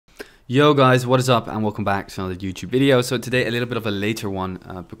Yo guys, what is up and welcome back to another YouTube video. So today a little bit of a later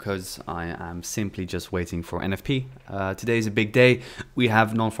one because I am simply just waiting for NFP. Today is a big day. We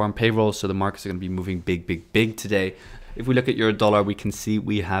have non-farm payrolls, so the markets are going to be moving big today. If we look at euro dollar, we can see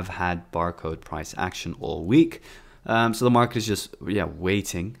we have had barcode price action all week. So the market is just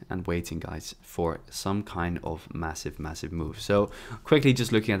waiting guys for some kind of massive move. So quickly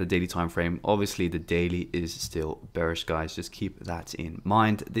just looking at the daily time frame, obviously the daily is still bearish guys, just keep that in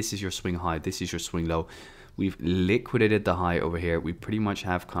mind. This is your swing high, this is your swing low. We've liquidated the high over here. We pretty much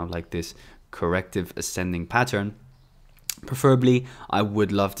have kind of like this corrective ascending pattern. Preferably I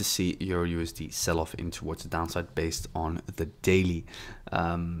would love to see EURUSD sell off in towards the downside based on the daily.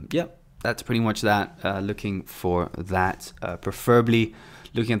 That's pretty much that. Looking for that, preferably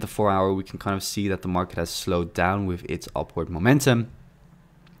looking at the 4-hour, we can kind of see that the market has slowed down with its upward momentum.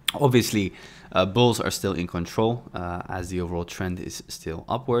 Obviously, bulls are still in control as the overall trend is still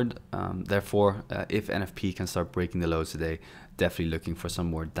upward. Therefore, if NFP can start breaking the lows today, definitely looking for some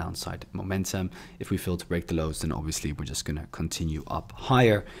more downside momentum. If we fail to break the lows, then obviously we're just going to continue up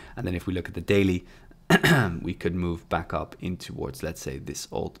higher. And then if we look at the daily, we could move back up in towards, let's say, this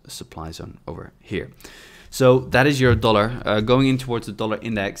old supply zone over here. So that is your dollar. Going in towards the dollar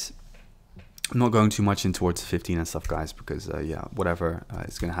index, I'm not going too much in towards the 15 and stuff, guys, because whatever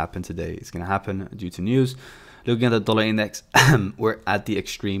is going to happen today is going to happen due to news. Looking at the dollar index, we're at the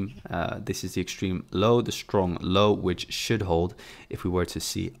extreme. This is the extreme low, the strong low, which should hold if we were to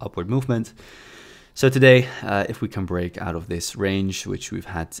see upward movement. So today, if we can break out of this range, which we've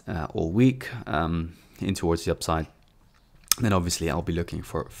had all week, in towards the upside, then obviously I'll be looking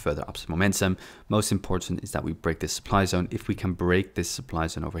for further upside momentum. Most important is that we break this supply zone. If we can break this supply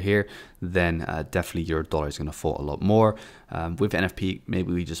zone over here, then definitely your dollar is going to fall a lot more. With NFP,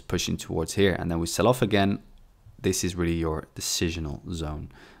 maybe we just push in towards here and then we sell off again. This is really your decisional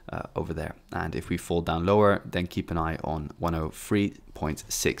zone over there. And if we fall down lower, then keep an eye on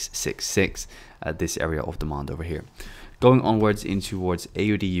 103.666, this area of demand over here. Going onwards in towards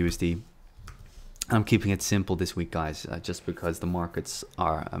AUDUSD, I'm keeping it simple this week, guys, just because the markets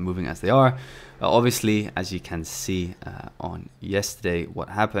are moving as they are. Obviously, as you can see on yesterday, what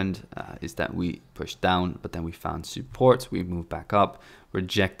happened is that we pushed down, but then we found support. We moved back up,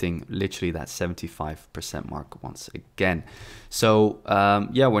 rejecting literally that 75% mark once again. So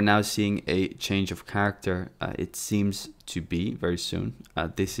we're now seeing a change of character. It seems to be very soon.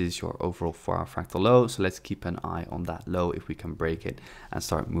 This is your overall 4-hour fractal low, so let's keep an eye on that low if we can break it and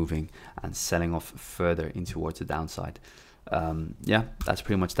start moving and selling off further in towards the downside. That's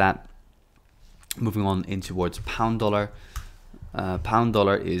pretty much that. Moving on in towards pound dollar. Pound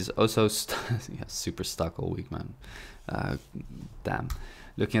dollar is also super stuck all week, man. Damn.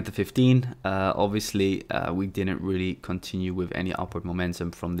 Looking at the 15, obviously we didn't really continue with any upward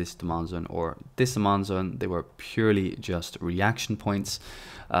momentum from this demand zone or this demand zone. They were purely just reaction points.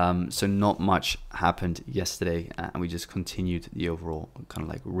 So not much happened yesterday, and we just continued the overall kind of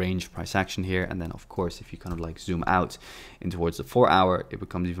like range price action here. And then of course, if you kind of like zoom out in towards the 4-hour, it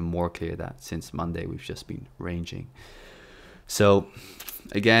becomes even more clear that since Monday we've just been ranging. So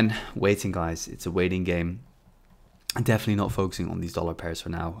again, waiting, guys. It's a waiting game. Definitely not focusing on these dollar pairs for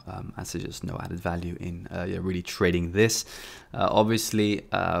now, as there's just no added value in really trading this. Obviously,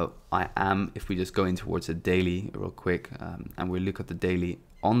 I am, if we just go in towards a daily real quick, and we look at the daily,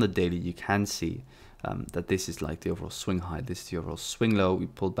 on the daily, you can see that this is like the overall swing high, this is the overall swing low. We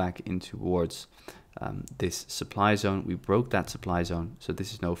pulled back in towards this supply zone. We broke that supply zone, so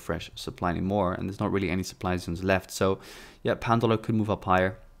this is no fresh supply anymore, and there's not really any supply zones left. So yeah, pound dollar could move up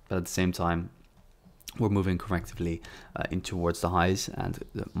higher, but at the same time, we're moving correctively in towards the highs, and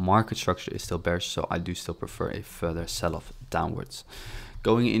the market structure is still bearish, so I do still prefer a further sell-off downwards.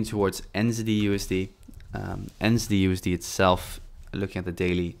 Going in towards NZDUSD, NZDUSD itself, looking at the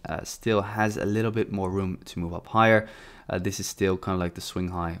daily, still has a little bit more room to move up higher. This is still kind of like the swing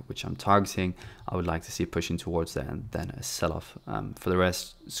high, which I'm targeting. I would like to see pushing towards that and then a sell-off. For the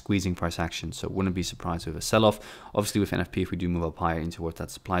rest, squeezing price action, so wouldn't be surprised with a sell-off. Obviously with NFP, if we do move up higher in towards that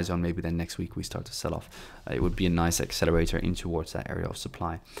supply zone, maybe then next week we start to sell off. It would be a nice accelerator in towards that area of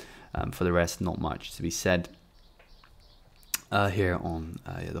supply. For the rest, not much to be said here on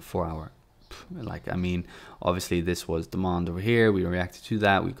the 4-hour. Like, I mean, obviously this was demand over here, we reacted to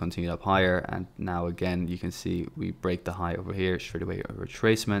that, we continued up higher, and now again you can see we break the high over here, straight away a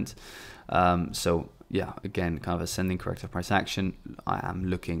retracement. So yeah, again, kind of ascending corrective price action. I am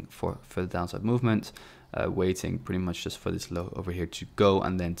looking for further downside movement, waiting pretty much just for this low over here to go,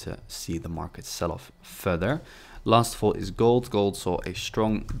 and then to see the market sell off further. Last of all is gold. Gold saw a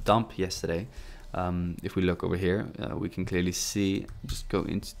strong dump yesterday. If we look over here, we can clearly see, just go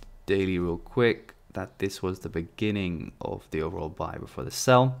into daily real quick that this was the beginning of the overall buy before the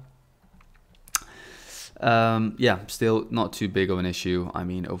sell. Yeah, still not too big of an issue. I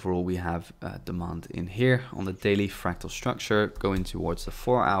mean, overall we have demand in here on the daily fractal structure going towards the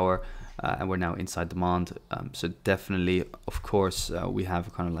 4 hour, and we're now inside demand. So definitely, of course, we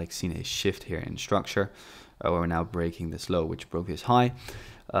have kind of like seen a shift here in structure. We're now breaking this low, which broke this high.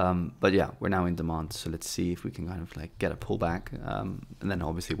 But yeah, we're now in demand. So let's see if we can kind of like get a pullback, and then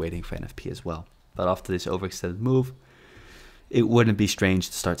obviously waiting for NFP as well. But after this overextended move, it wouldn't be strange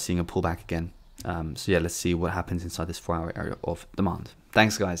to start seeing a pullback again. So yeah, let's see what happens inside this 4 hour area of demand.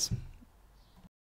 Thanks, guys.